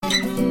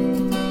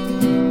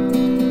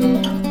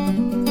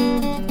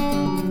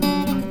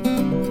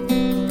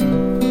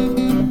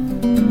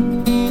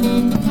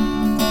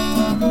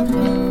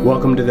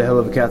Hell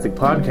of a Catholic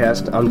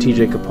podcast. I'm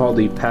TJ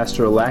Capaldi,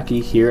 pastoral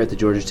lackey here at the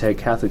Georgia Tech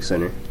Catholic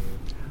Center.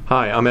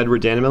 Hi, I'm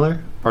Edward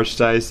Dannemiller,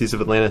 Archdiocese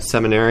of Atlanta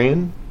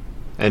seminarian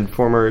and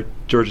former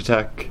Georgia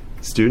Tech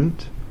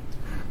student.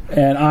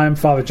 And I'm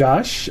Father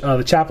Josh,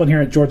 the chaplain here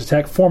at Georgia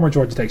Tech, former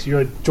Georgia Tech. So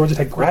you're a Georgia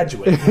Tech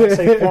graduate. When I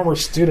say former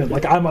student,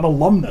 like I'm an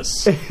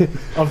alumnus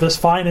of this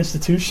fine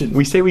institution.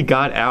 We say we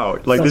got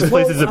out. Like this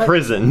place is a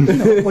prison.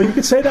 Well, you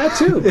could say that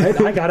too.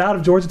 Right? I got out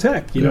of Georgia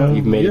Tech.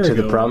 You've made it to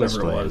the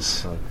promised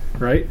land.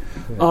 Right?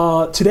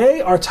 Today,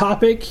 our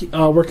topic,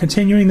 we're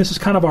continuing. This is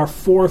kind of our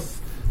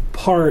fourth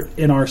part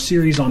in our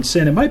series on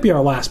sin. It might be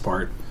our last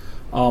part.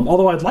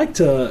 Although I'd like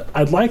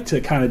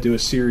to kind of do a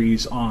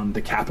series on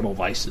the capital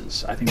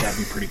vices. I think that'd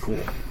be pretty cool.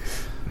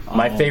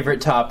 My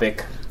favorite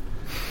topic.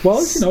 Well,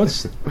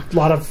 it's a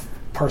lot of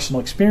personal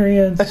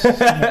experience.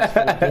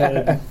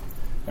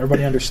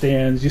 Everybody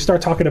understands. You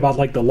start talking about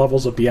like the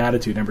levels of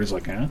beatitude, and everybody's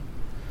like, "Huh?"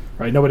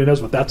 Right? Nobody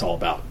knows what that's all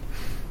about.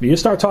 I mean, you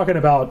start talking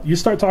about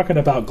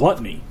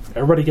gluttony.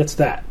 Everybody gets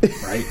that,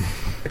 right?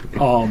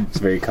 It's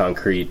very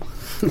concrete.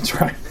 That's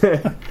right.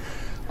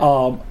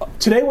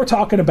 Today we're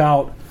talking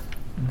about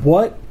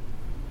what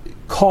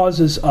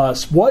causes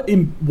us, what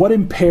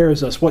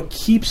impairs us, what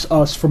keeps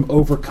us from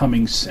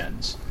overcoming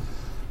sins.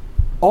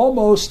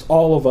 Almost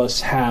all of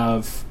us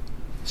have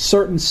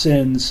certain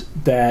sins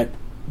that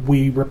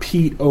we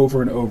repeat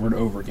over and over and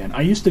over again.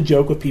 I used to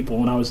joke with people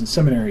when I was in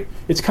seminary.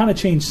 It's kind of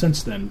changed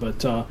since then,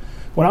 but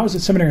when I was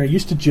in seminary, I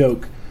used to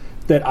joke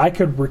that I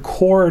could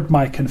record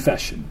my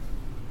confession,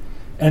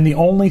 and the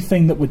only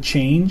thing that would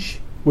change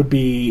would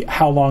be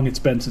how long it's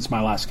been since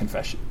my last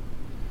confession.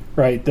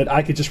 Right, that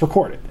I could just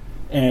record it,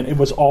 and it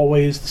was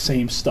always the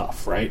same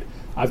stuff. Right,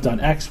 I've done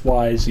X,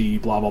 Y, Z,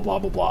 blah blah blah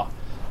blah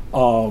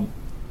blah.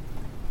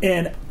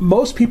 And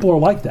most people are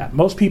like that.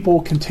 Most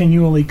people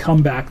continually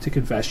come back to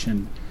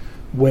confession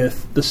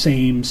with the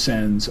same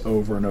sins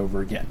over and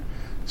over again.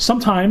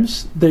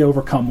 Sometimes they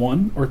overcome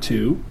one or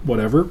two,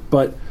 whatever,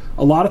 but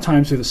a lot of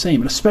times they're the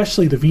same, and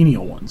especially the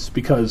venial ones,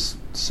 because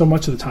so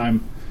much of the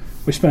time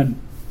we spend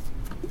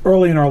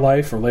early in our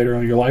life or later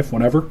in your life,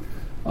 whenever.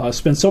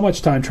 Spend so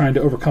much time trying to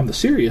overcome the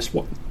serious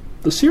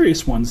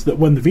ones that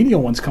when the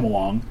venial ones come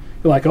along,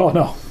 you're like, oh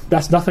no,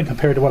 that's nothing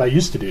compared to what I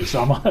used to do,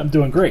 so I'm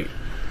doing great.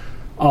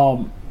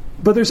 But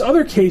there's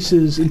other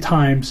cases and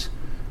times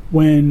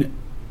when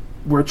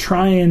we're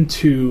trying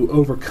to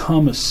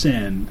overcome a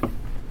sin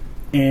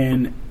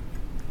and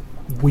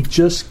we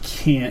just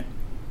can't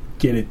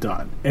get it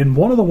done. And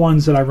one of the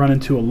ones that I run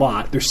into a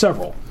lot, there's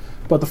several,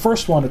 but the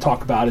first one to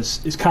talk about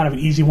is kind of an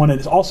easy one, and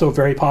it's also a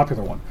very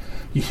popular one.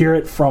 You hear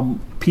it from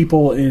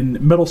people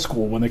in middle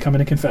school when they come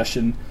into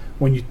confession,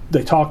 when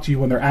they talk to you,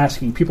 when they're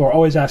asking. People are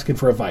always asking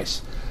for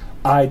advice.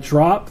 I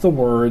drop the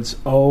words,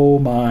 oh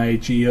my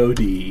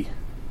God,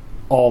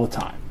 all the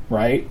time,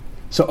 right?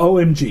 So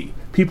OMG.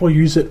 People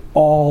use it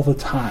all the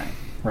time,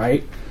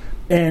 right?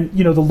 And,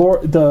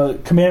 the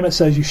commandment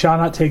says you shall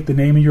not take the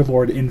name of your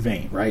Lord in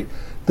vain, right?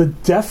 The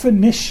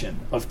definition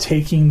of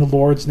taking the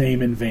Lord's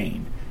name in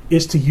vain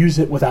is to use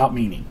it without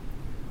meaning.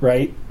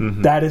 Right?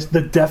 Mm-hmm. That is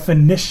the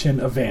definition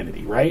of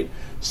vanity, right?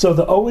 So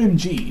the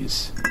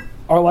OMGs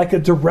are like a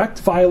direct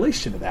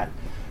violation of that.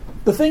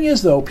 The thing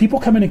is, though,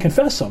 people come in and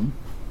confess them,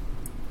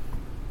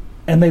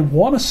 and they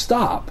want to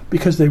stop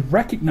because they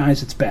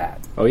recognize it's bad.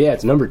 Oh, yeah,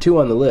 it's number 2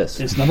 on the list.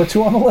 It's number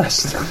 2 on the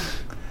list.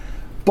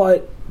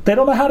 But they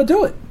don't know how to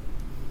do it.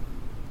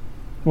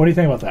 What do you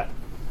think about that?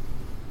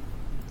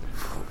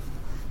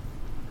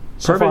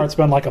 So far, it's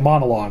been like a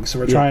monologue, so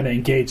we're trying to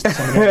engage the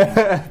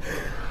seminarians.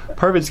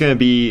 Part of it's going to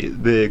be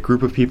the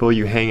group of people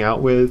you hang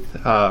out with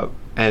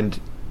and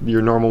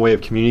your normal way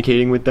of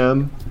communicating with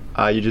them.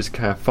 You just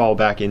kind of fall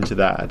back into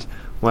that.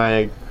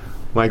 When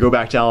I go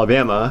back to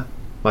Alabama,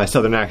 my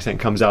southern accent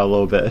comes out a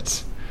little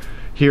bit.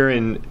 Here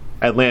in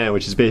Atlanta,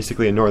 which is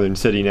basically a northern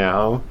city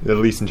now, at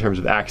least in terms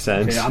of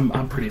accent. Okay,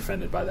 I'm pretty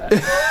offended by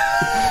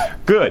that.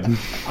 Good.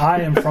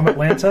 I am from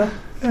Atlanta.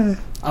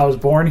 I was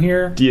born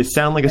here. Do you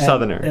sound like a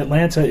southerner?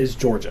 Atlanta is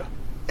Georgia.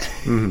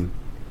 Mm-hmm.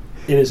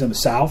 It is in the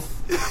South.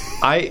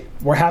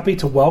 We're happy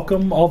to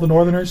welcome all the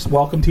Northerners.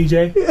 Welcome,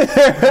 TJ. We're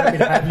happy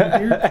to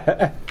have you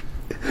here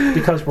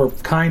because we're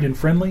kind and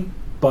friendly.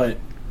 But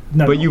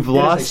you've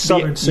lost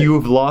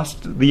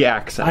the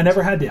accent. I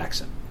never had the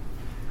accent.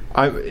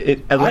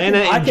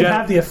 Atlanta I can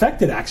have the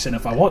affected accent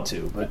if I want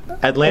to, but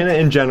Atlanta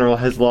in general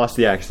has lost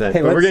the accent.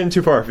 Hey, but we're getting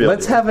too far afield.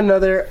 Let's have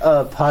another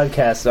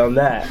podcast on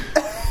that,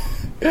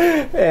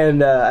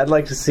 and I'd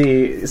like to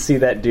see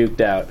that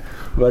duked out.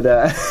 But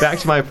back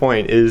to my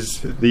point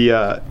is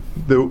the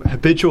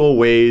habitual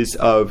ways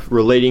of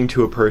relating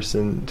to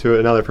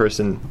another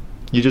person.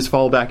 You just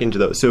fall back into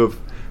those. So if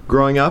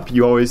growing up,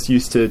 you always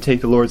used to take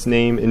the Lord's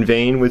name in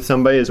vain with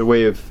somebody as a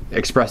way of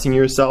expressing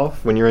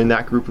yourself when you're in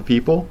that group of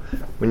people.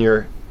 When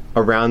you're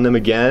around them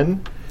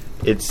again,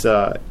 it's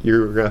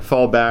you're going to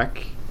fall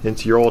back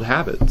into your old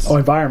habits. Oh,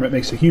 environment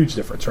makes a huge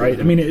difference, right?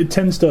 Mm-hmm. I mean, it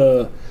tends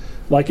to,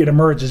 it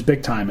emerges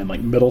big time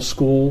in middle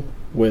school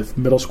with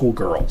middle school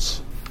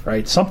girls,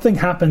 right? Something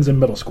happens in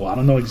middle school. I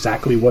don't know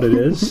exactly what it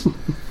is,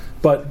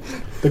 but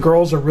the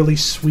girls are really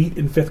sweet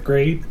in 5th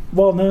grade.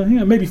 Well, no,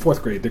 maybe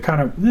 4th grade. They're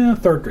kind of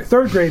 3rd grade.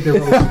 3rd grade, they're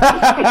really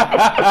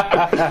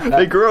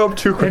They grow up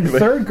too in quickly.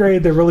 3rd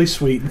grade, they're really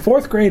sweet. In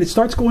 4th grade, it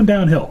starts going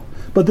downhill.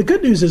 But the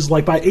good news is,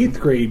 like, by 8th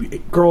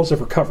grade, girls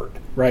have recovered,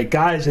 right?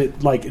 Guys, it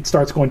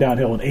starts going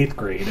downhill in 8th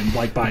grade, and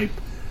like by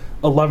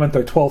 11th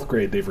or 12th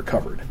grade, they've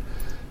recovered.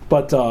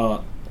 But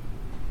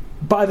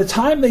by the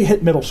time they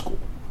hit middle school,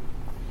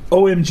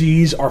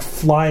 OMGs are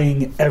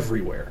flying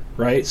everywhere,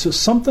 right? So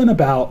something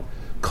about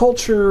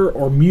culture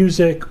or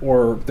music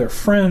or their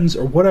friends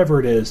or whatever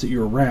it is that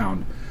you're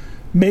around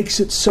makes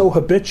it so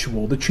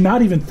habitual that you're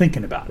not even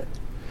thinking about it.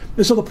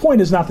 And so the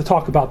point is not to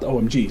talk about the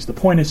OMGs. The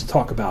point is to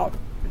talk about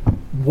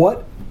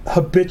what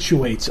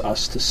habituates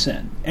us to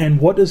sin, and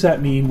what does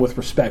that mean with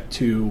respect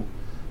to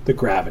the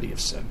gravity of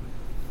sin.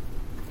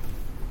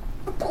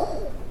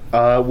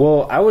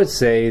 Well, I would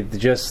say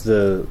just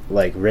the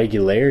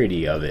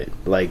regularity of it,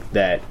 like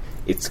that.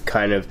 It's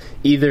kind of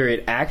either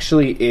it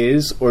actually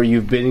is, or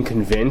you've been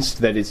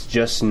convinced that it's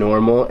just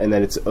normal and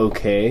that it's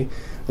okay.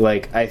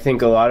 Like, I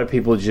think a lot of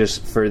people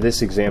just, for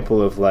this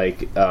example of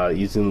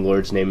using the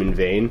Lord's name in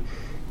vain,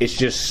 it's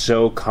just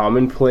so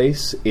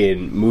commonplace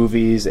in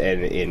movies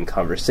and in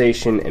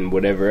conversation and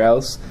whatever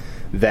else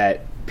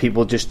that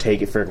people just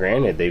take it for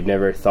granted. They've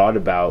never thought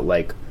about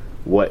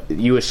what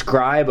you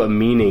ascribe a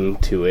meaning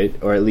to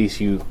it, or at least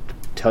you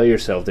tell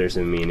yourself there's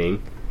a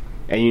meaning,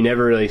 and you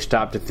never really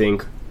stop to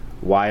think,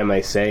 why am I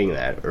saying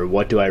that? Or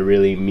what do I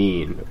really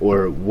mean?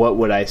 Or what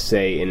would I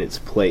say in its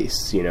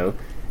place,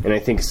 And I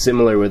think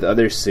similar with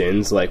other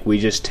sins, we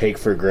just take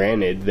for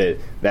granted that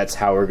that's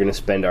how we're going to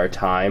spend our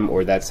time,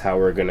 or that's how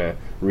we're going to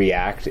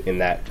react in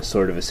that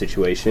sort of a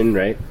situation,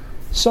 right?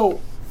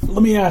 So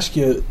let me ask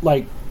you,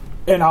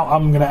 and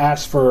I'm going to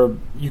ask for,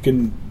 you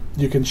can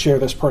share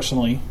this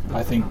personally.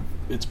 I think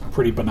it's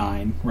pretty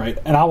benign, right?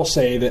 And I will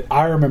say that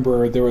I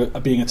remember there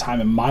being a time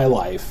in my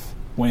life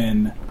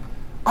when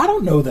I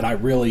don't know that I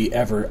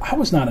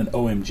was not an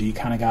OMG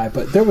kind of guy,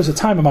 but there was a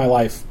time in my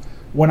life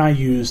when I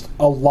used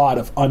a lot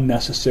of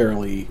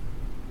unnecessary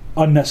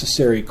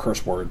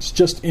curse words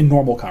just in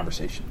normal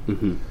conversation.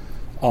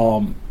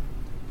 Mm-hmm.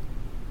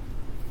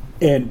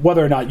 And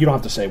whether or not, you don't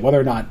have to say, whether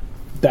or not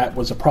that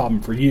was a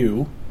problem for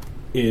you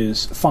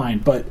is fine.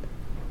 But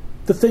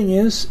the thing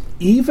is,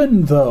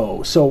 even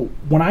though, so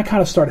when I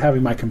kind of started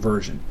having my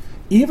conversion,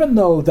 even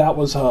though that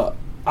was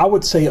I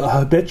would say a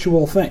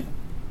habitual thing,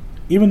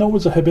 even though it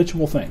was a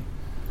habitual thing,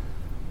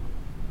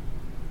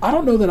 I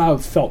don't know that I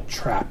felt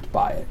trapped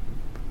by it.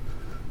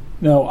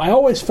 No, I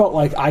always felt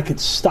like I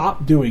could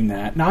stop doing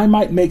that. Now, I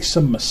might make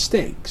some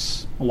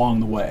mistakes along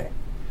the way,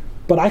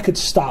 but I could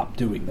stop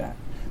doing that.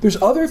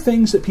 There's other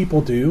things that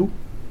people do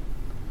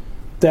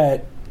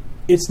that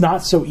it's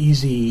not so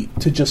easy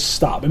to just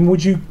stop. And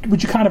would you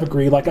kind of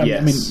agree? Yes.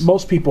 I mean,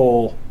 most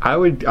people. I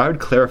would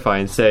clarify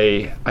and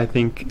say I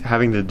think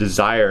having the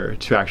desire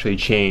to actually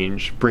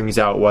change brings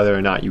out whether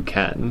or not you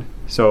can.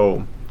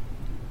 So,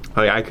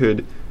 I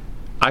could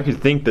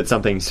think that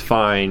something's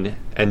fine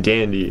and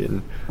dandy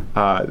and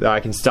that I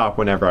can stop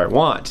whenever I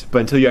want, but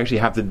until you actually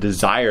have the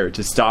desire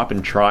to stop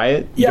and try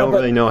it, you don't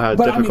really know how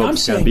difficult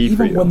it's going to be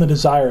for you. Even when the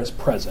desire is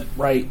present,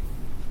 right?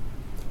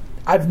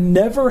 I've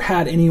never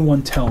had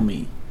anyone tell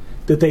me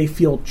that they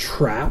feel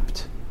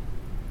trapped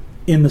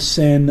in the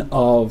sin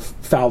of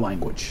foul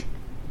language,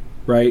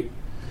 right?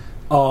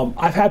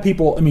 I've had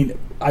people,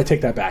 I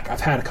take that back.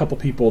 I've had a couple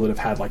people that have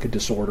had a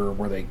disorder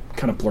where they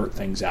kind of blurt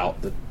things out.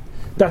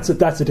 That's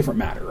a different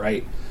matter,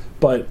 right?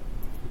 But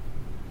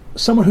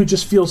someone who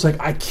just feels like,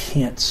 I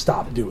can't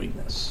stop doing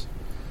this.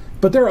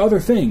 But there are other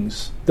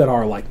things that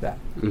are like that,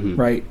 mm-hmm.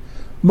 right?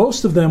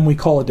 Most of them we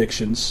call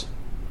addictions,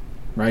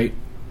 right?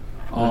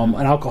 An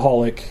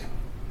alcoholic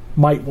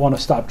might want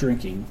to stop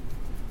drinking,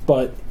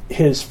 but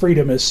his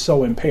freedom is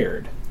so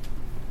impaired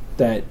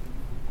that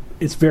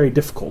it's very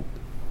difficult,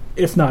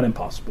 if not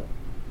impossible.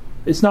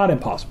 It's not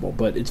impossible,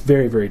 but it's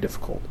very, very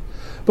difficult.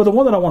 But the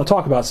one that I want to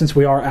talk about, since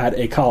we are at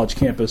a college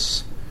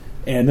campus,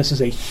 and this is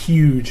a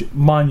huge,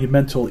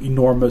 monumental,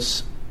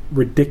 enormous,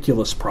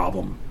 ridiculous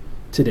problem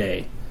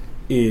today,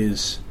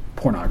 is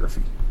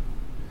pornography.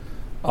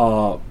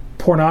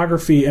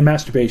 Pornography and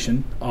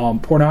masturbation.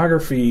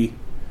 Pornography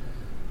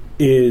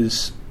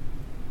it's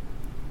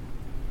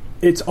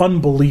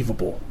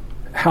unbelievable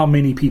how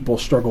many people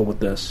struggle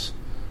with this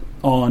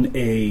on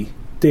a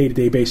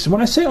day-to-day basis.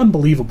 When I say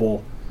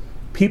unbelievable,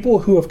 people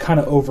who have kind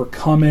of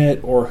overcome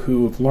it or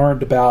who have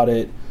learned about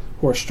it,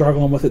 who are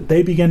struggling with it,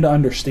 they begin to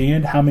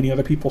understand how many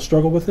other people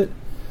struggle with it.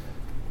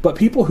 But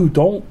people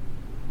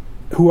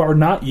who are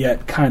not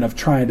yet kind of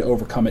trying to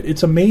overcome it,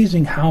 it's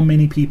amazing how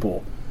many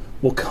people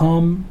will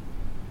come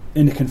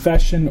into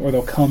confession or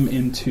they'll come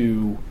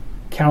into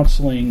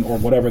counseling or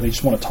whatever. They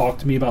just want to talk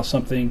to me about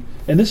something.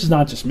 And this is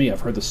not just me.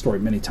 I've heard this story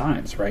many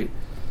times, right?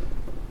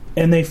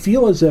 And they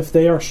feel as if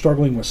they are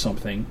struggling with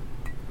something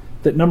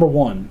that, number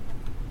one,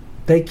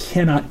 they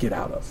cannot get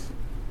out of.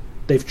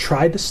 They've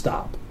tried to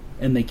stop,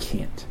 and they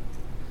can't.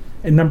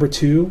 And number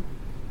two,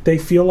 they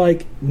feel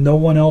like no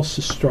one else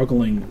is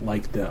struggling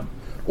like them.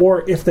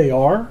 Or if they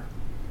are,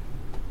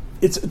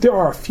 there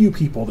are a few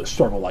people that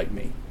struggle like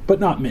me, but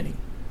not many.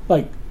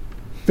 Like,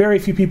 very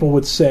few people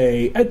would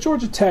say at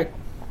Georgia Tech,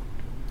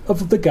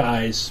 of the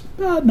guys,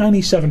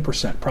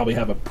 97% probably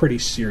have a pretty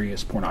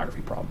serious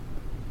pornography problem.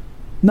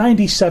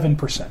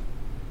 97%.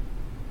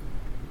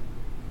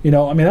 You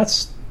know, I mean,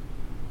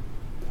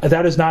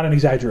 that is not an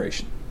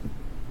exaggeration.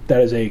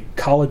 That is a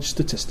college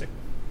statistic.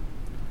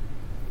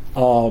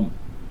 And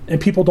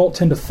people don't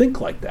tend to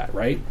think like that,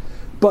 right?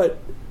 But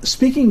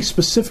speaking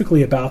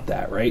specifically about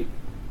that, right?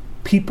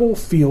 People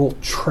feel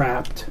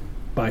trapped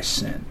by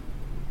sin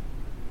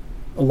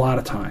a lot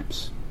of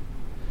times.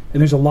 And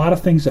there's a lot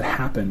of things that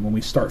happen when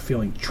we start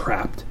feeling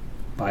trapped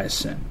by a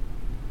sin.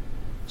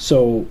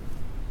 So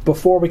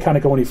before we kind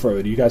of go any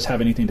further, do you guys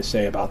have anything to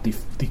say about the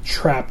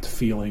trapped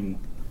feeling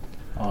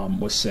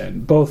with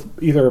sin, both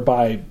either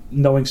by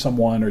knowing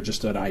someone or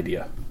just an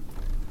idea?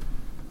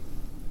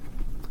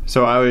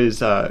 So I'm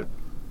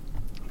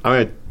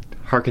going to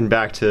harken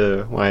back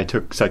to when I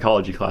took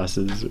psychology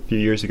classes a few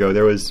years ago.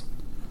 There was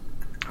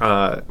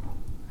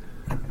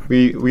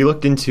we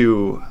looked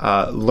into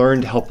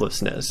learned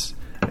helplessness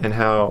and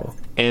how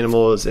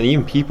animals and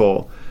even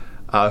people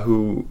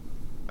who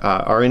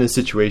are in a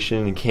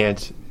situation and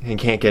can't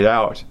get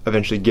out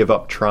eventually give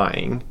up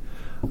trying.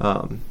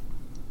 I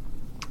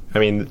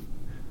mean,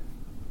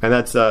 and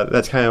that's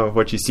kind of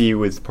what you see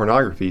with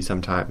pornography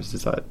sometimes,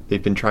 is that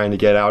they've been trying to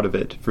get out of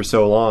it for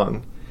so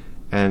long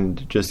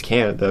and just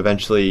can't.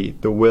 Eventually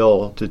the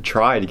will to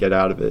try to get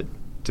out of it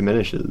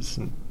diminishes.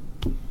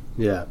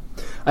 Yeah.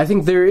 I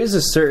think there is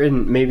a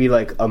certain, maybe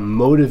like a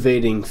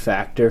motivating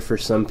factor for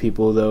some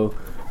people, though,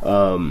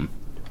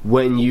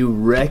 when you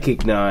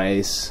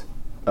recognize,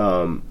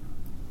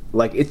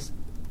 like it's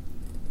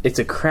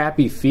a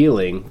crappy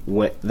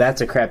feeling.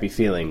 That's a crappy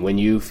feeling when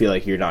you feel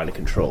like you're not in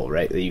control,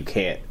 right? That you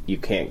can't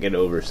get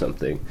over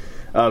something.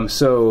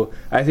 So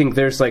I think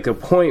there's like a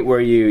point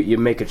where you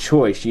make a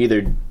choice. You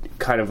either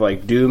kind of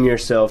like doom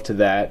yourself to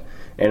that,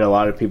 and a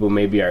lot of people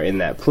maybe are in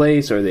that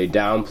place, or they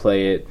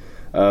downplay it.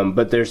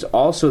 But there's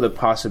also the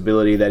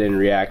possibility that in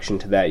reaction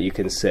to that, you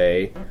can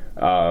say,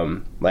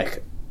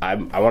 like, I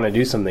want to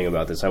do something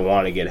about this. I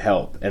want to get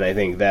help. And I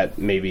think that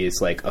maybe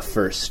is like a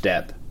first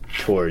step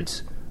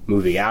towards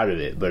moving out of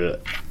it.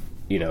 But,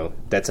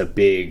 that's a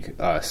big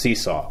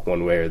seesaw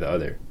one way or the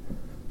other.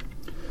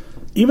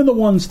 Even the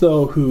ones,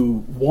 though,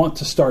 who want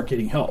to start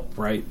getting help,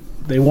 right?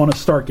 They want to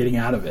start getting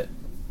out of it.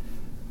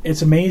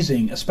 It's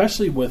amazing,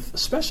 especially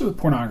with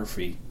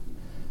pornography.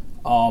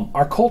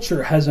 Our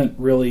culture hasn't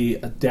really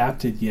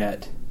adapted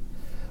yet.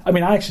 I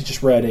mean, I actually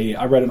just read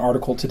an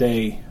article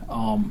today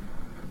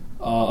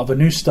of a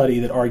new study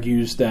that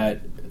argues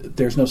that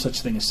there's no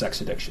such thing as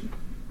sex addiction.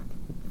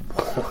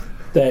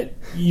 That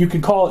you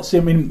can call it,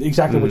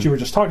 exactly what you were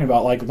just talking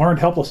about, like learned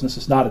helplessness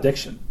is not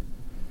addiction,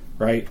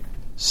 right?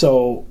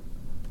 So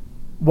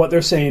what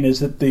they're saying is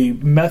that the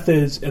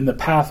methods and the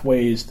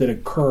pathways that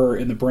occur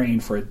in the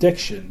brain for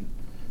addiction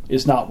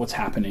is not what's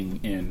happening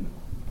in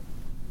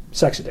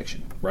sex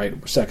addiction, right?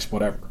 Or sex,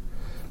 whatever.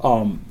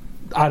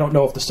 I don't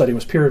know if the study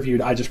was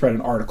peer-reviewed. I just read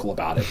an article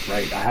about it,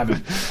 right?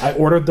 I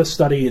ordered the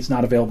study. It's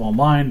not available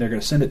online. They're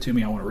going to send it to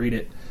me. I want to read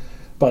it.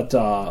 But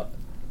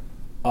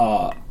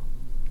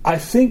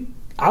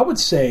I would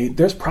say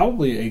there's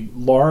probably a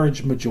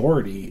large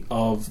majority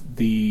of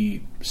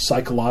the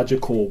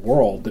psychological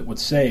world that would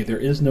say there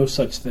is no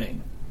such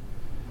thing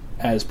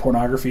as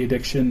pornography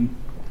addiction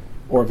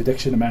or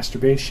addiction to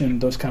masturbation,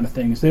 those kind of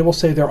things. They will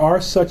say there are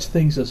such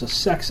things as a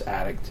sex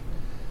addict,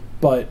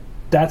 but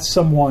that's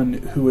someone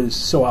who is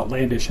so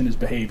outlandish in his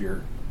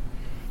behavior.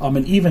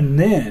 And even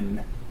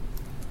then,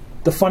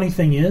 the funny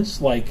thing is,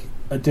 like,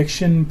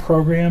 addiction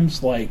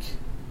programs like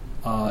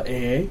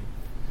AA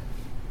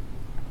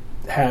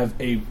have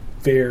a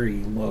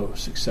very low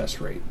success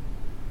rate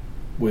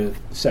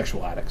with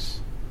sexual addicts.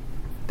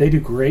 They do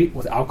great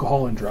with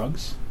alcohol and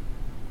drugs.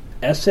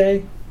 SA,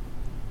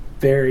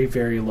 very,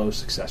 very low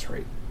success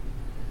rate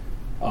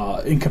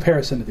in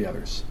comparison to the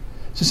others.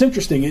 So it's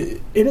interesting.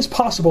 It is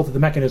possible that the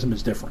mechanism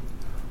is different.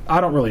 I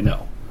don't really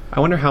know. I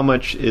wonder how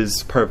much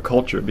is part of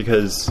culture,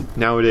 because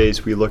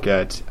nowadays we look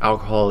at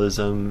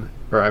alcoholism,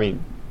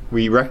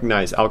 we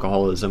recognize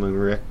alcoholism and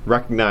we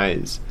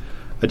recognize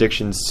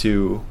addictions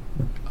to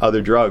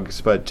other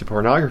drugs, but to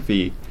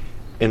pornography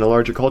in the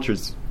larger culture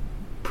is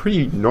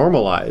pretty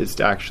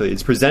normalized, actually.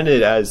 It's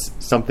presented as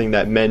something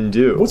that men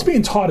do. What's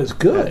being taught is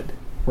good,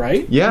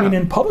 right? Yeah. I mean,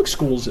 in public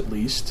schools at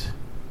least,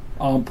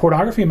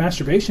 pornography and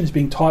masturbation is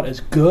being taught as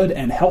good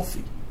and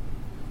healthy.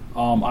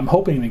 I'm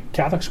hoping the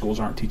Catholic schools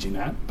aren't teaching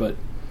that, but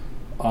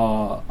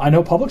I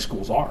know public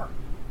schools are.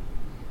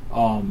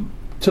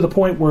 To the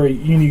point where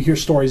you hear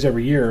stories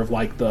every year of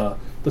like the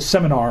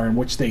seminar in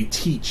which they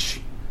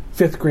teach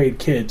 5th grade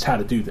kids how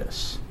to do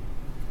this,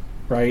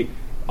 right?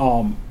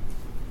 So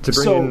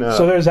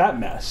there's that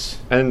mess.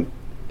 And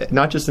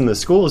not just in the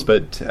schools,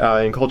 but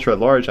in culture at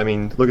large. I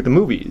mean, look at the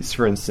movies,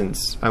 for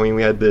instance. I mean,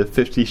 we had the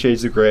 50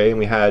 Shades of Grey, and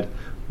we had,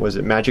 was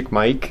it Magic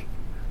Mike?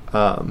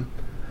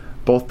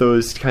 Both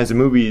those kinds of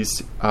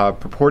movies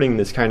purporting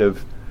this kind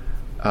of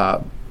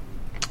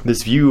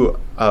this view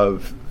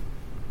of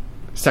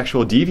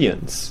sexual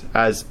deviance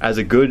as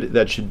a good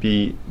that should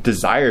be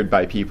desired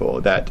by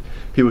people, that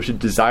people should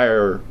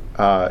desire.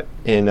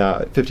 In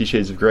 50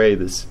 Shades of Grey,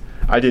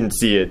 I didn't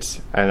see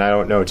it, and I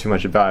don't know too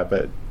much about it,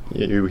 but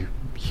you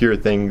hear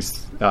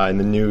things in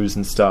the news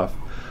and stuff.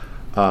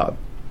 Well,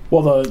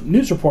 the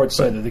news reports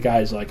say that the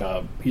guy's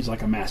he's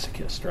like a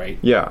masochist, right?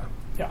 Yeah.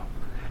 Yeah.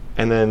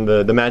 And then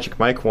the Magic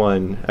Mike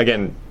one,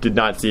 again, did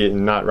not see it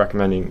and not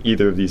recommending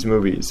either of these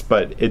movies,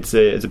 but it's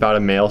about a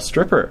male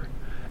stripper,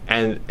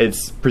 and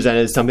it's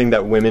presented as something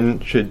that women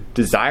should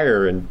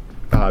desire and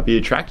be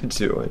attracted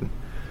to,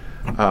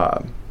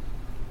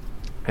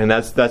 and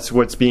that's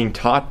what's being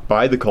taught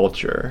by the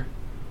culture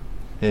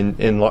at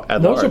Those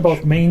large. are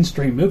both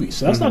mainstream movies,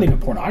 so that's not even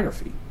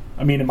pornography.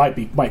 I mean, it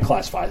might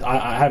classify.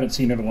 I haven't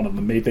seen every one of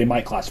them. They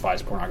might classify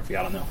as pornography.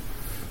 I don't know,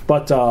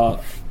 but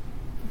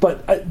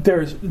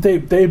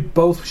they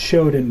both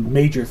showed in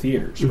major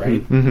theaters,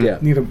 right?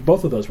 Mm-hmm. Yeah.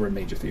 Both of those were in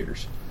major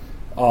theaters.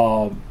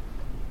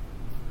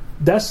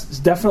 That's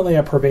definitely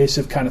a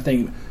pervasive kind of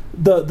thing.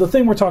 The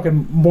thing we're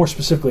talking more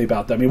specifically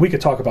about, I mean, we could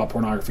talk about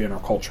pornography in our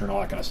culture and all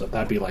that kind of stuff.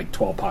 That'd be like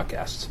 12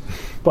 podcasts.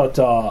 But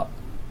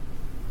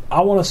I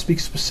want to speak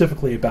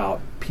specifically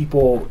about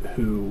people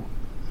who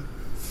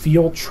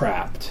feel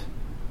trapped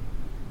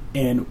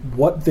and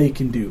what they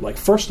can do. Like,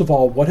 first of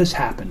all, what has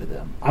happened to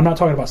them? I'm not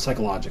talking about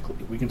psychologically.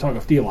 We can talk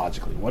about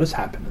theologically. What has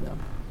happened to them?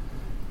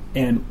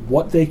 And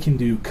what they can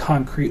do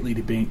concretely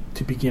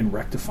to begin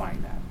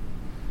rectifying that.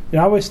 And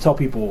I always tell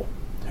people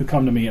who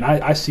come to me, and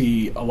I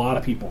see a lot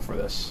of people for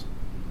this,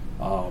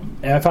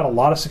 and I've had a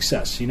lot of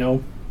success.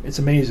 It's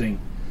amazing.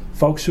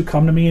 Folks who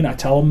come to me and I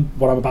tell them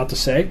what I'm about to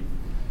say,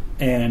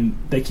 and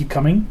they keep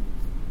coming,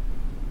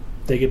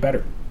 they get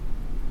better.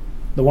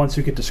 The ones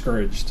who get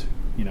discouraged,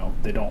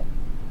 they don't.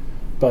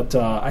 But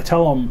I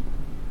tell them,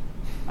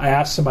 I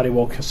ask somebody,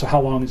 well, so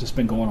how long has this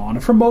been going on?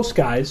 And for most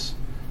guys,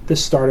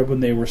 this started when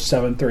they were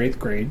 7th or 8th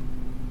grade,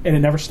 and it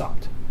never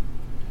stopped.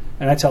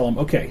 And I tell them,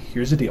 okay,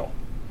 here's the deal.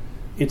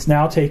 It's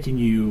now taking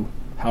you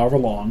however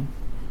long,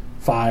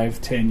 5,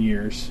 10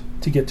 years,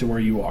 to get to where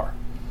you are.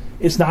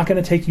 It's not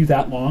going to take you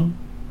that long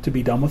to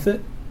be done with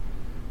it,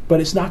 but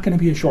it's not going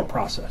to be a short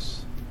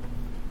process.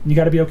 You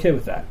got to be okay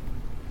with that.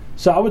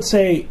 So I would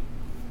say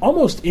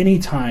almost any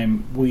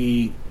time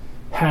we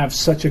have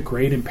such a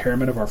great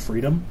impairment of our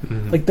freedom,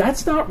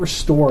 that's not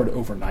restored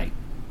overnight.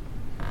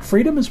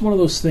 Freedom is one of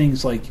those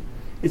things,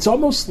 it's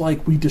almost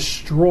like we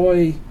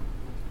destroy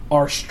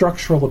our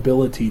structural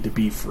ability to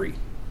be free.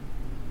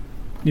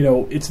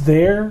 It's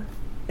there,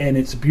 and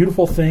it's a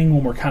beautiful thing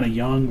when we're kind of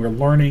young. We're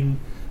learning.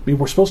 I mean,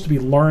 we're supposed to be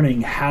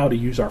learning how to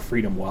use our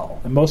freedom well.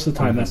 And most of the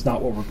time, that's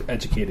not what we're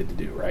educated to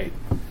do, right?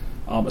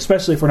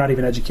 Especially if we're not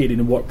even educated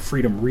in what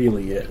freedom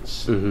really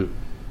is.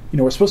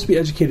 We're supposed to be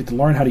educated to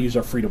learn how to use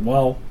our freedom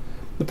well.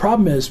 The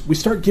problem is we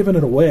start giving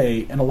it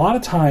away, and a lot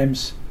of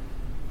times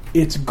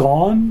it's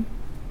gone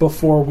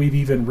before we've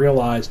even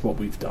realized what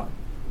we've done.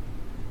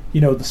 The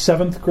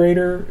 7th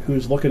grader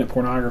who's looking at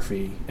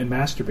pornography and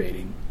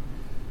masturbating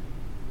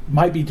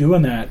might be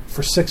doing that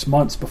for 6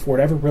 months before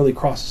it ever really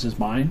crosses his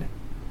mind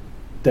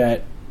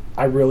that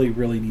I really,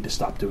 really need to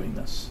stop doing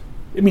this.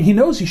 I mean, he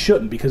knows he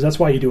shouldn't, because that's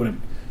why you do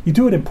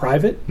it in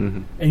private,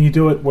 and you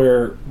do it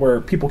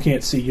where people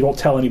can't see. You don't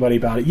tell anybody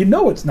about it.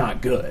 It's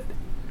not good.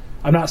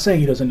 I'm not saying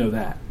he doesn't know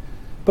that.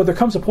 But there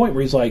comes a point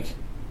where he's like,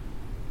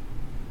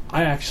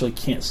 I actually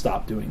can't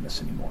stop doing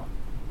this anymore.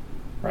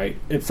 Right?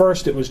 At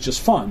first it was just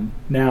fun.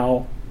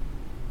 Now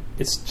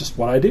it's just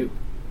what I do.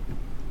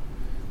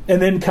 And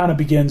then kind of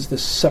begins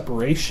this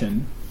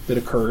separation that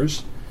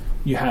occurs.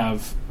 You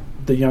have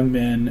the young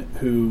men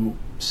who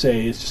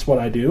say it's just what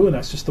I do, and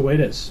that's just the way it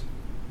is.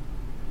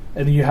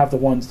 And then you have the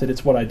ones that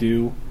it's what I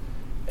do,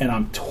 and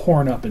I'm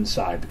torn up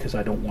inside because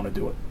I don't want to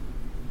do it.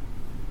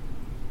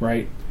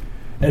 Right?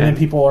 And then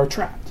people are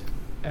trapped.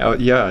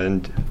 Yeah,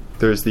 and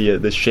there's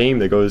the shame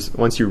that goes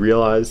once you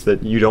realize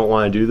that you don't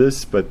want to do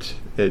this, but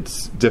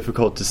it's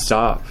difficult to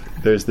stop.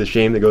 There's the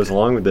shame that goes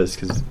along with this,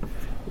 because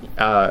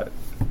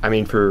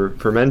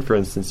for men, for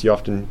instance, you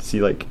often see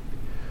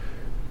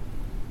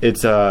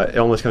it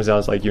almost comes down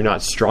as you're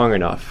not strong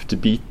enough to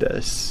beat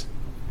this,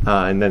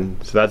 and then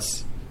so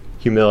that's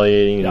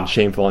humiliating and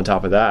shameful on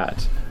top of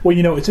that. Well,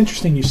 it's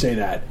interesting you say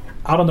that.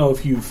 I don't know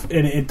if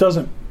and it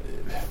doesn't.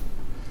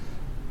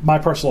 My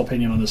personal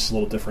opinion on this is a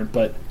little different,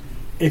 but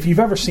if you've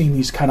ever seen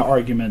these kind of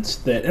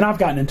arguments and I've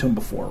gotten into them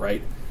before,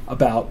 right,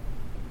 about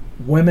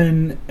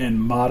women and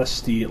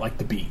modesty at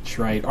the beach,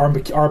 right? Are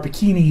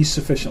bikinis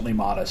sufficiently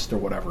modest or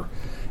whatever?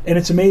 And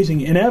it's amazing,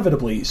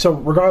 inevitably, so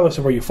regardless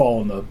of where you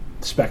fall in the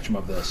spectrum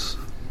of this,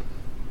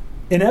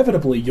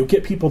 inevitably you'll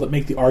get people that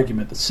make the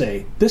argument that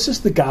say, this is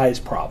the guy's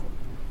problem.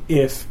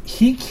 If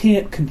he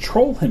can't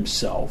control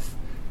himself,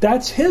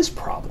 that's his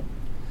problem.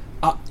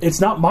 It's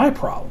not my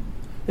problem.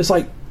 It's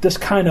like this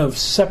kind of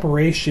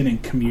separation in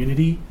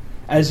community,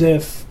 as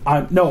if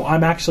I'm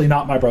actually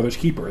not my brother's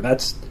keeper.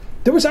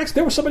 There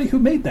was somebody who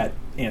made that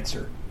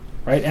answer,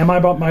 right? Am I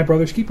about my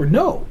brother's keeper?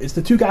 No, it's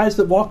the two guys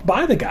that walked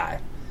by the guy,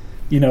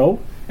 and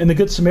the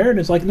Good Samaritan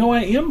is like, no,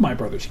 I am my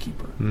brother's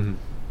keeper.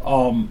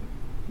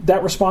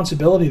 that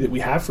responsibility that we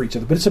have for each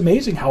other. But it's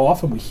amazing how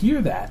often we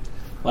hear that.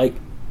 Like,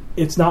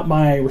 it's not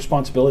my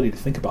responsibility to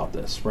think about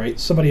this, right?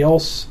 Somebody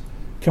else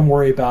can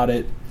worry about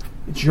it.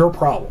 It's your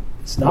problem.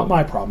 It's not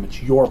my problem.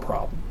 It's your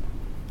problem.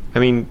 I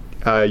mean,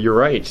 you're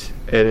right,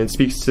 and it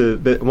speaks to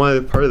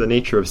part of the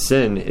nature of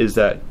sin is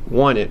that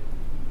one, it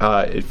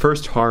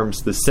first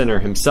harms the sinner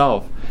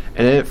himself,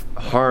 and then it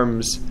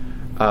harms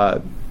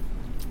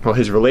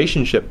his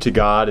relationship to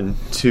God and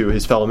to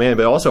his fellow man,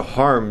 but it also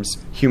harms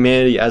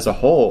humanity as a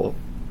whole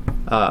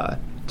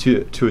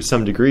to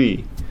some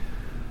degree.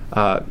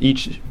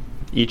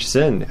 Each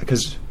sin,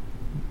 because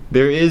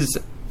there is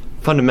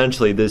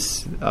fundamentally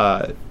this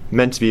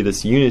meant to be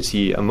this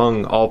unity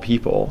among all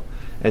people.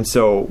 And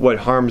so what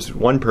harms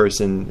one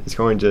person is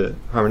going to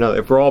harm another.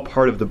 If we're all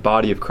part of the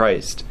body of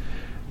Christ,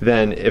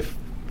 then if,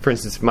 for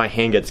instance, if my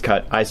hand gets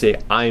cut, I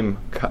say, I'm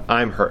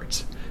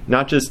hurt.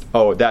 Not just,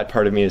 oh, that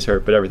part of me is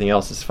hurt, but everything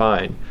else is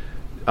fine.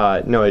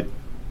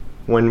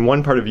 When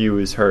one part of you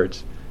is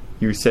hurt,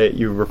 you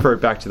refer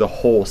it back to the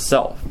whole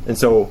self. And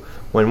so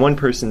when one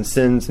person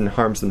sins and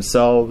harms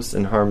themselves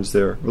and harms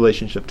their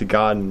relationship to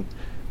God and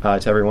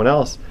to everyone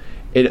else,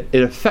 it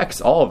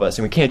affects all of us,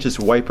 and we can't just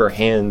wipe our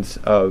hands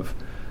of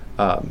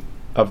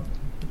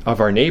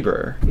our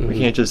neighbor. Mm-hmm. We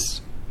can't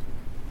just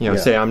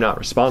say I'm not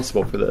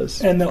responsible for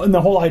this. And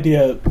the whole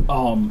idea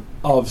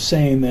of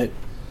saying that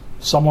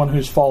someone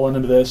who's fallen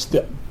into this,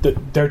 that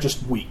they're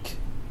just weak,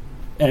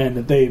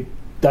 and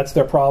that's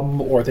their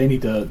problem, or they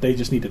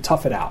just need to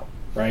tough it out,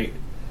 right?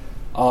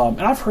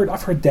 And I've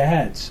heard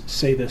dads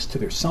say this to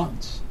their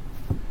sons,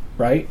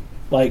 right?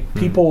 Like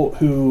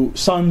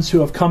sons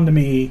who have come to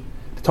me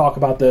to talk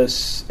about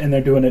this, and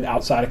they're doing it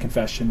outside of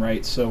confession,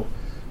 right? So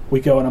we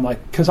go, and I'm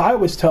like, because I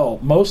always tell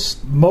most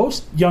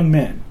young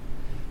men,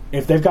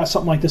 if they've got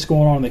something like this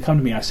going on and they come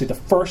to me, I say the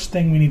first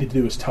thing we need to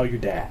do is tell your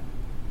dad,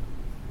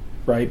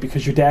 right?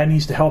 Because your dad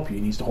needs to help you.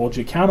 He needs to hold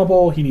you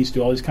accountable. He needs to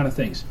do all these kind of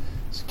things.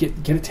 So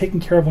get it taken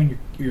care of when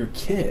you're a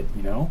kid,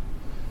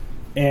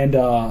 And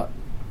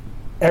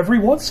every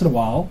once in a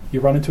while, you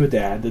run into a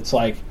dad that's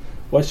like,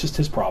 well, it's just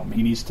his problem.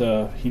 He needs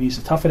to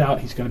tough it out.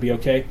 He's going to be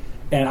okay.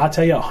 And I'll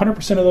tell you,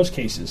 100% of those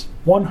cases,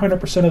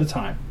 100% of the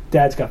time,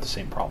 dad's got the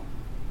same problem.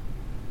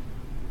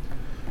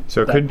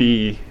 So it could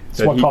be...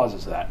 That's what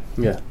causes that.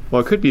 Yeah.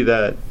 Well, it could be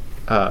that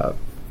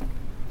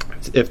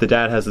if the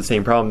dad has the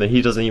same problem, that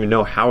he doesn't even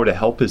know how to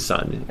help his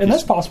son. And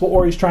that's possible,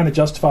 or he's trying to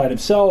justify it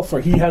himself, or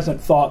he hasn't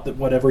thought that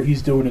whatever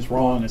he's doing is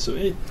wrong. And so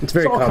it's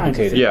very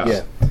complicated.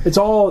 Yeah. It's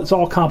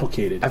all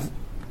complicated.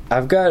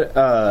 I've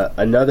got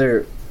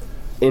another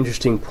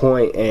interesting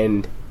point,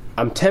 and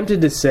I'm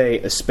tempted to say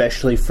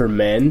especially for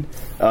men,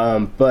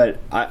 but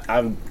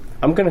I'm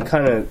going to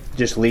kind of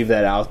just leave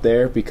that out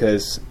there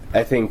because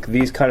I think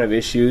these kind of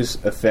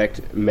issues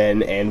affect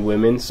men and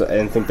women, so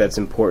I think that's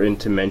important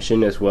to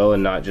mention as well,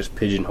 and not just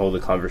pigeonhole the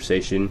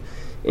conversation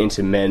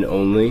into men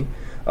only.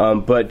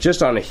 But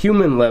just on a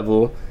human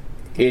level,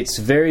 it's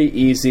very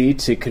easy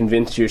to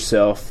convince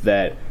yourself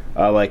that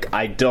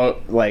I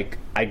don't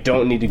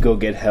need to go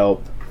get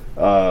help.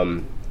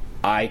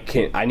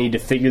 I need to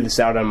figure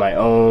this out on my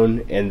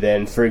own. And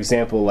then, for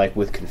example, like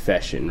with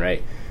confession,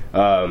 right?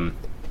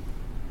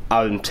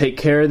 I'll take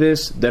care of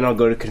this, then I'll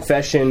go to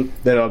confession,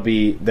 then I'll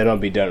be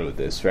done with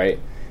this, right?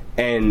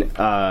 And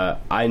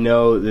I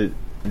know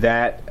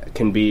that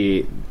can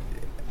be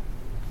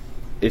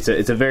it's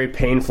a very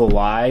painful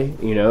lie,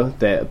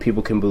 that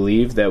people can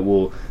believe that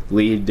will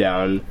lead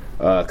down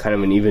kind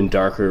of an even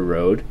darker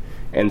road.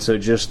 And so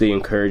just the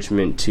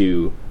encouragement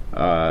to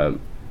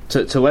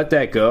let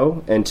that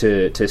go and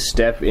to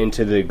step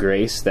into the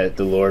grace that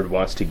the Lord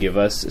wants to give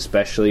us,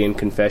 especially in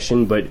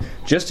confession, but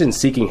just in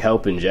seeking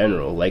help in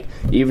general. Like,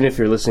 even if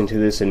you're listening to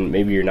this and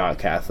maybe you're not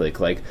Catholic,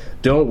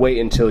 don't wait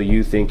until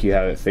you think you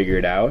have it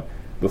figured out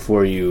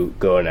before you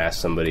go and ask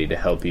somebody to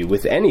help you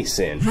with any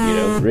sin,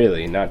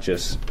 really, not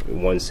just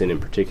one sin in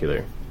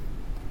particular.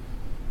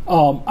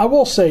 I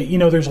will say,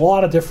 there's a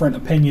lot of different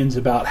opinions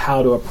about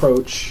how to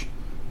approach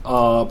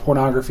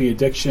pornography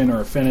addiction or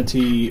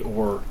affinity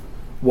or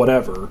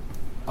whatever,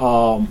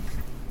 and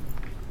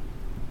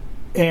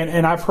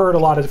I've heard a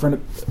lot of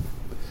different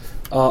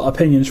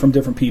opinions from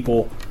different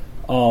people.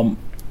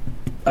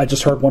 I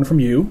just heard one from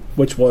you,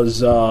 which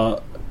was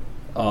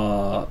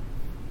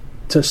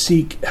to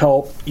seek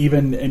help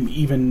even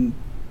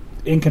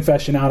in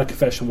confession, out of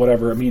confession,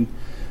 whatever. I mean,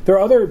 there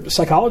are other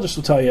psychologists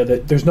who tell you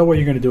that there's no way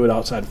you're going to do it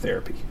outside of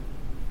therapy.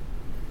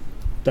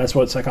 That's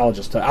what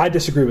psychologists tell. I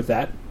disagree with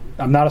that.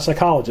 I'm not a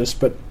psychologist,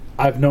 but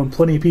I've known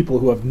plenty of people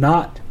who have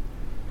not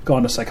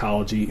gone to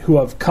psychology, who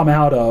have come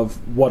out of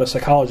what a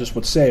psychologist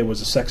would say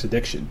was a sex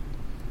addiction,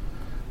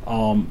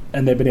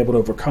 and they've been able to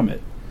overcome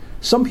it.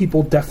 Some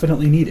people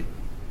definitely need it.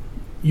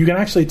 You can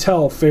actually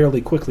tell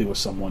fairly quickly with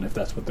someone if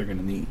that's what they're going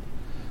to need.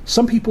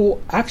 Some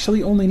people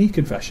actually only need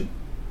confession.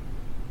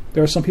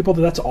 There are some people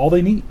that's all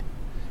they need.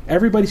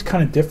 Everybody's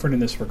kind of different in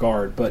this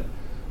regard, but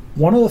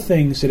one of the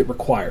things that it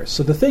requires,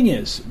 so the thing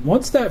is,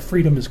 once that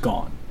freedom is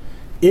gone,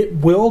 it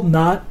will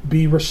not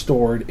be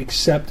restored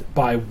except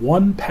by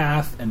one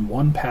path and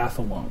one path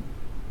alone.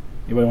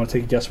 Anybody want to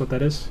take a guess what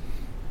that is?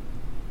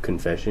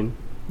 Confession?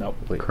 Nope.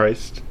 Wait.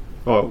 Christ.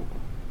 Oh,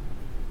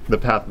 the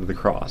path of the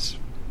cross.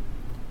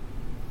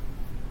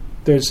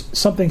 There's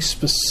something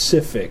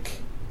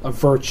specific, a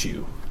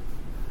virtue,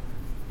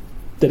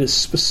 that is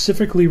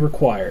specifically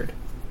required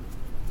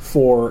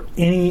for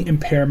any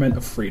impairment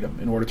of freedom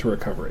in order to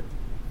recover it.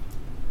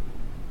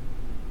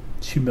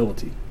 It's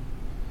humility.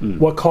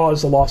 What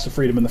caused the loss of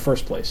freedom in the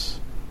first place?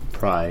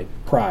 Pride.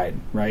 Pride,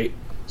 right?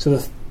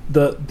 So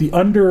the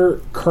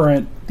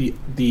undercurrent,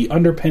 the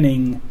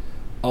underpinning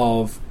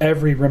of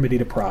every remedy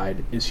to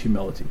pride is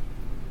humility,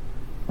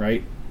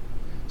 right?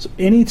 So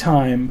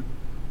anytime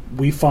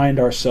we find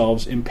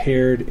ourselves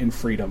impaired in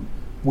freedom,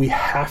 we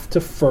have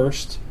to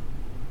first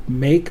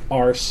make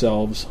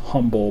ourselves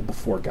humble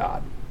before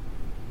God.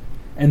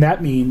 And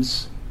that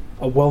means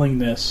a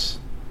willingness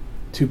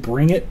to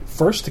bring it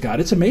first to God.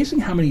 It's amazing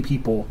how many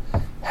people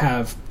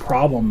have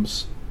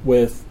problems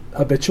with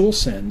habitual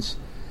sins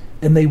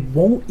and they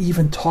won't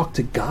even talk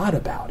to God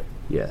about it.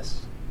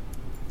 Yes.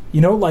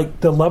 You know,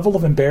 like the level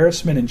of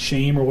embarrassment and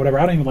shame or whatever.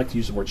 I don't even like to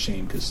use the word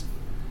shame because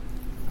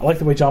I like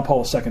the way John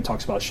Paul II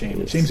talks about shame.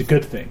 Yes. Shame's a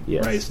good thing,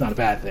 yes. right? It's not a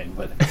bad thing.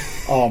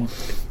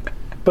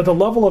 But the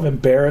level of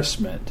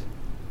embarrassment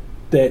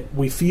that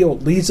we feel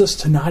leads us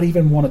to not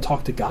even want to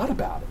talk to God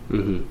about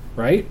it,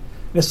 right?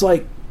 And it's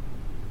like,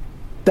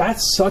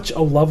 that's such a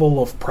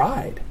level of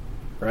pride,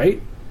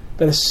 right?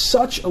 That is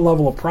such a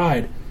level of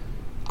pride.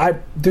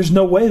 There's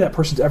no way that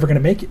person's ever going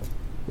to make it.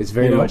 It's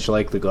very much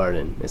like the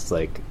garden. It's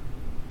like,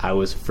 I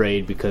was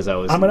afraid because I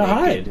was I'm going to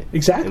naked, hide.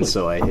 Exactly. and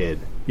so I hid.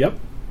 Yep.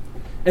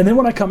 And then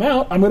when I come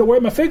out, I'm going to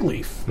wear my fig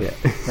leaf. Yeah.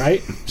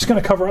 Right? Just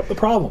going to cover up the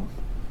problem.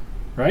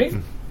 Right?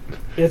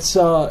 It's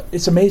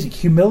amazing.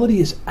 Humility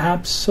is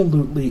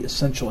absolutely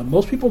essential, and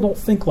most people don't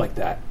think like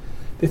that.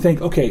 They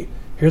think, okay,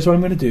 here's what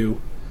I'm going to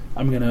do.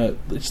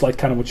 It's like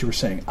kind of what you were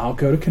saying. I'll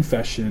go to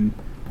confession.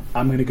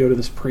 I'm going to go to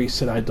this priest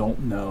that I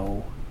don't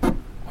know. I'm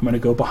going to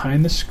go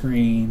behind the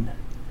screen,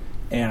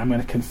 and I'm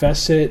going to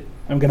confess it.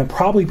 I'm going to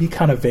probably be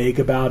kind of vague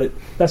about it.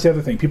 That's the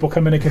other thing. People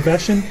come into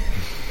confession,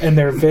 and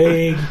they're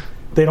vague.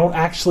 They don't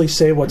actually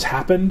say what's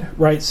happened,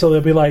 right? So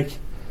they'll be like,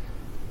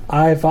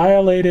 I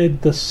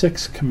violated the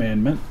 6th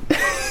commandment.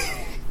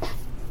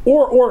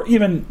 or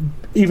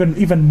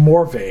even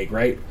more vague,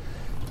 right?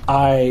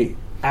 I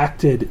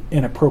acted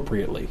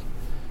inappropriately.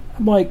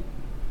 I'm like,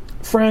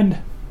 friend,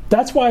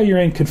 that's why you're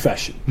in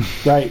confession,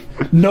 right?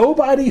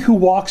 Nobody who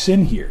walks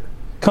in here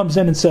comes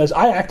in and says,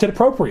 I acted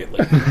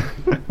appropriately,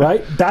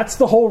 right? That's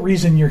the whole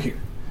reason you're here.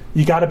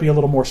 You got to be a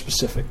little more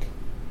specific.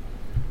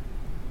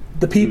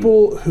 The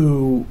people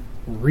who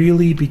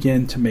really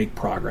begin to make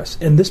progress,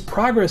 and this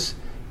progress,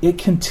 it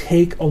can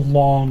take a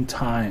long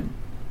time.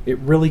 It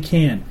really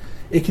can.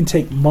 It can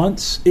take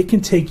months. It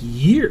can take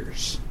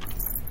years,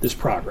 this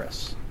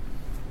progress.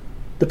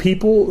 The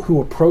people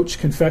who approach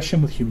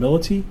confession with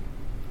humility,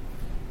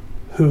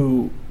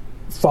 who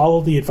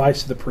follow the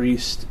advice of the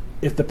priest,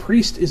 if the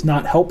priest is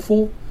not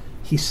helpful,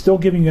 he's still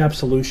giving you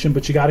absolution,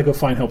 but you got to go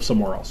find help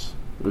somewhere else.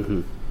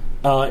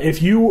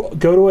 If you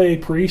go to a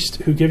priest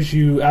who gives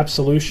you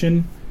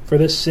absolution for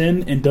this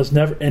sin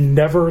and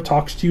never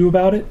talks to you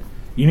about it,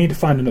 you need to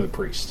find another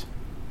priest.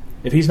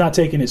 If he's not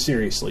taking it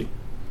seriously,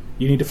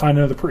 you need to find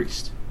another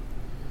priest.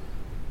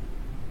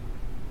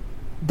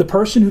 The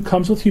person who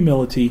comes with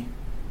humility,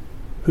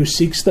 who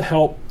seeks the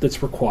help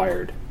that's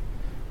required,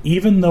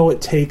 even though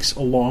it takes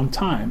a long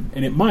time,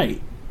 and it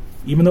might,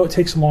 even though it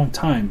takes a long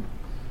time,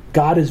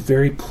 God is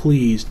very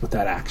pleased with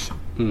that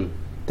action.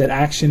 That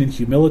action in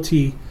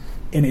humility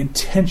and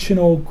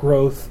intentional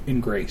growth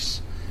in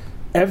grace.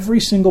 Every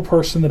single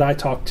person that I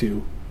talk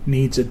to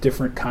needs a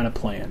different kind of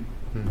plan.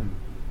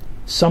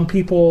 Some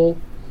people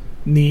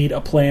need a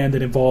plan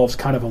that involves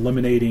kind of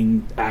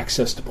eliminating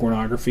access to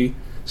pornography.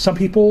 Some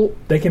people,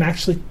 they can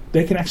actually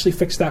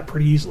fix that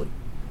pretty easily.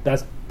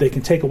 They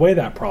can take away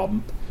that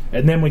problem,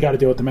 and then we got to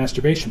deal with the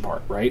masturbation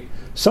part, right?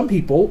 Some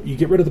people, you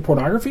get rid of the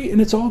pornography and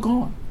it's all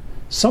gone.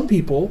 Some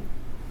people,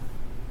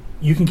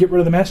 you can get rid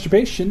of the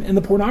masturbation and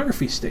the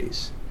pornography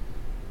stays.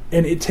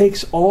 And it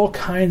takes all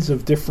kinds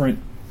of different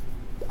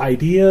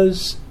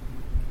ideas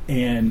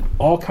and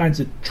all kinds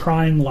of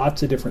trying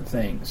lots of different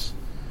things.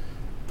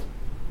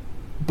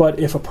 But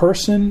if a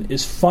person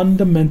is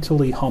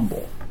fundamentally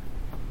humble,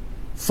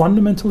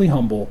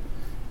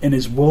 and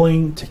is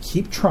willing to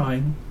keep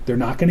trying, they're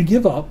not going to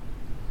give up,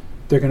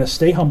 they're going to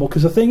stay humble.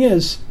 Because the thing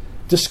is,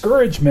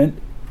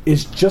 discouragement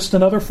is just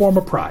another form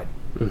of pride.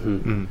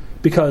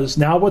 Because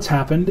now what's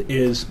happened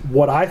is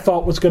what I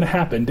thought was going to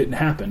happen didn't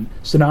happen,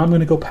 so now I'm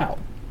going to go pout.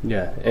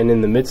 Yeah, and in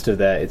the midst of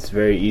that, it's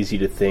very easy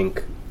to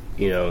think,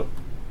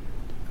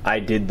 I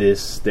did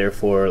this,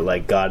 therefore,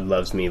 like, God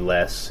loves me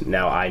less.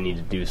 Now I need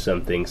to do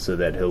something so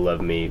that he'll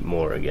love me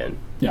more again.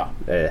 Yeah.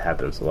 It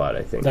happens a lot,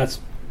 I think. That's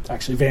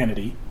actually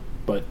vanity,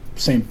 but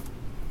same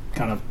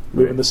kind of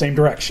move in the same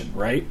direction,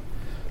 right?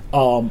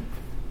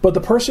 But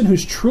the person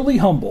who's truly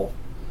humble,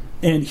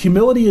 and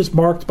humility is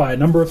marked by a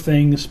number of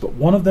things, but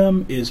one of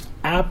them is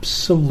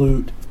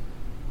absolute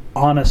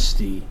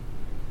honesty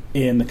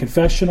in the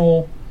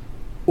confessional,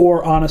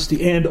 or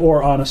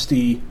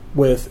honesty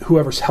with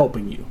whoever's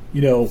helping you.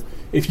 You know,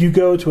 if you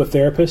go to a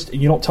therapist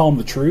and you don't tell them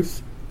the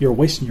truth, you're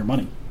wasting your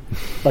money.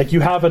 Like,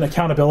 you have an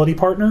accountability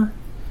partner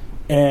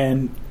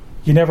and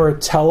you never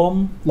tell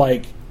them,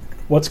 like,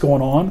 what's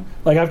going on.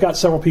 Like, I've got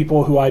several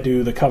people who I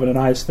do the Covenant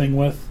Eyes thing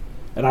with,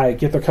 and I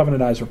get their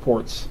Covenant Eyes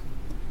reports.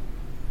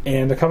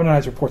 And the Covenant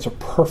Eyes reports are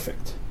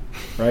perfect,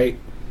 right?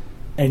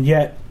 And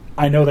yet,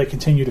 I know they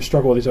continue to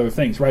struggle with these other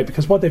things, right?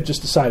 Because what they've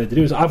just decided to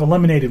do is, I've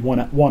eliminated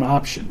one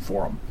option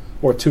for them,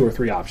 or 2 or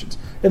 3 options,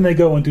 and they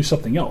go and do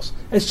something else.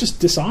 It's just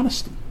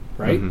dishonesty,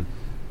 right?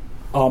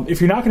 Mm-hmm.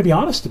 If you're not going to be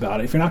honest about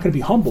it, if you're not going to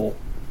be humble,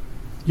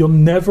 you'll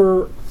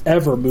never,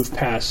 ever move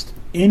past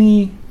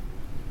any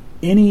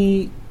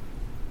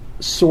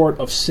sort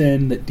of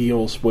sin that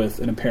deals with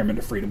an impairment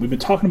of freedom. We've been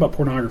talking about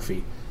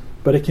pornography,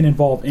 but it can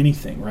involve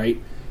anything,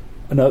 right?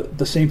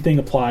 The same thing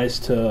applies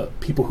to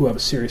people who have a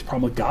serious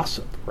problem with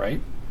gossip,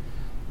 right?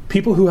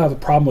 People who have a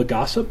problem with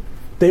gossip,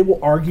 they will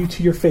argue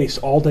to your face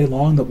all day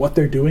long that what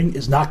they're doing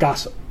is not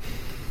gossip.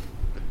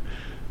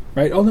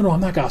 Right? Oh, no, I'm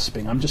not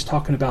gossiping. I'm just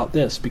talking about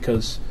this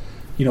because,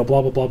 you know,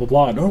 blah, blah, blah, blah,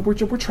 blah. No, we're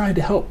trying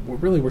to help.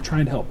 We're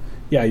trying to help.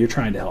 Yeah, you're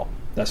trying to help.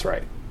 That's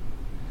right.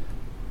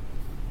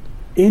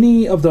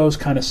 Any of those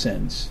kind of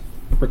sins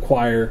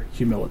require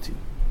humility.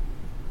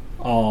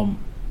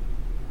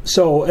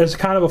 So as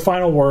kind of a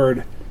final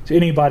word to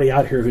anybody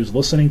out here who's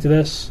listening to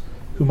this,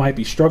 who might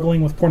be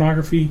struggling with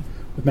pornography,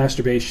 with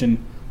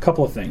masturbation, a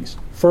couple of things.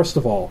 First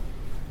of all,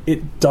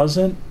 it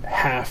doesn't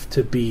have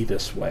to be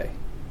this way.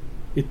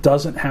 It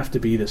doesn't have to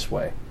be this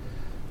way.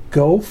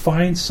 Go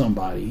find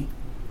somebody.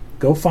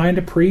 Go find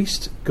a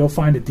priest. Go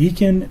find a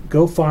deacon.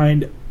 Go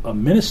find a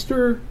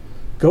minister.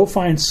 Go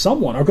find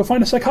someone, or go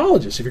find a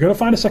psychologist. If you're going to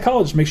find a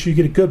psychologist, make sure you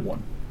get a good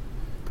one,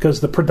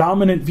 because the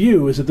predominant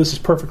view is that this is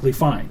perfectly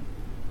fine.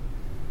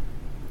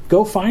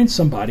 Go find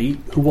somebody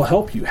who will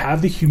help you.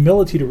 Have the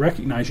humility to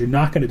recognize you're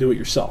not going to do it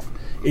yourself.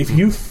 If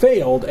you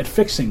failed at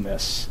fixing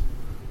this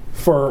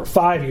for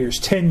 5 years,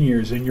 10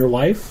 years in your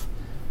life,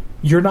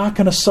 you're not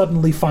going to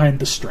suddenly find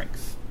the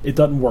strength. It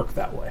doesn't work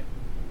that way.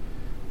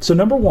 So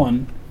number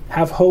 1,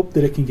 have hope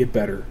that it can get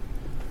better.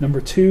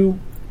 Number 2,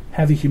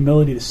 have the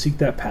humility to seek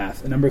that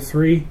path. And number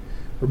 3,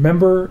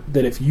 remember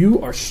that if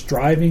you are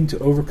striving to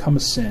overcome a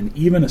sin,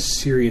 even a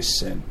serious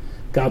sin,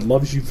 God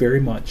loves you very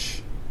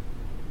much.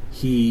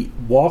 He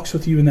walks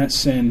with you in that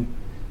sin,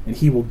 and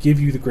He will give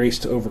you the grace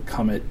to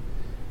overcome it.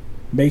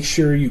 Make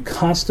sure you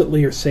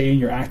constantly are saying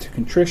your act of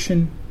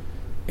contrition,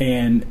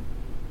 and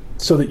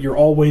so that you're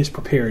always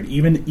prepared,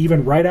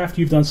 even right after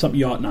you've done something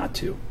you ought not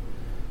to.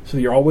 So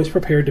that you're always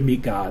prepared to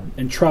meet God,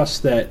 and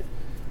trust that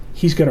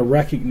He's going to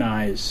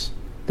recognize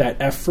that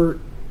effort,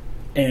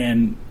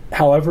 and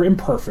however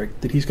imperfect,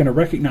 that He's going to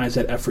recognize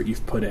that effort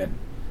you've put in,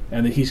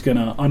 and that He's going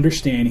to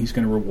understand, He's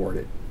going to reward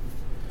it.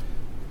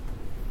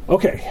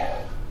 Okay,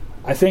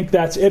 I think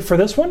that's it for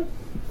this one,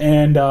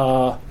 and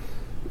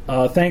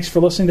thanks for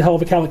listening to Hell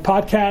of a Catholic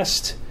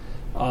Podcast.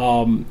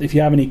 If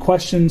you have any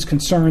questions,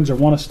 concerns, or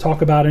want us to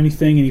talk about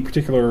anything, any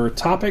particular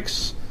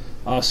topics,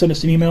 send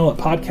us an email at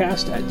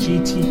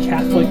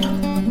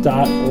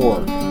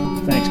podcast@gtcatholic.org.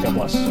 Thanks, God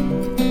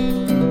bless.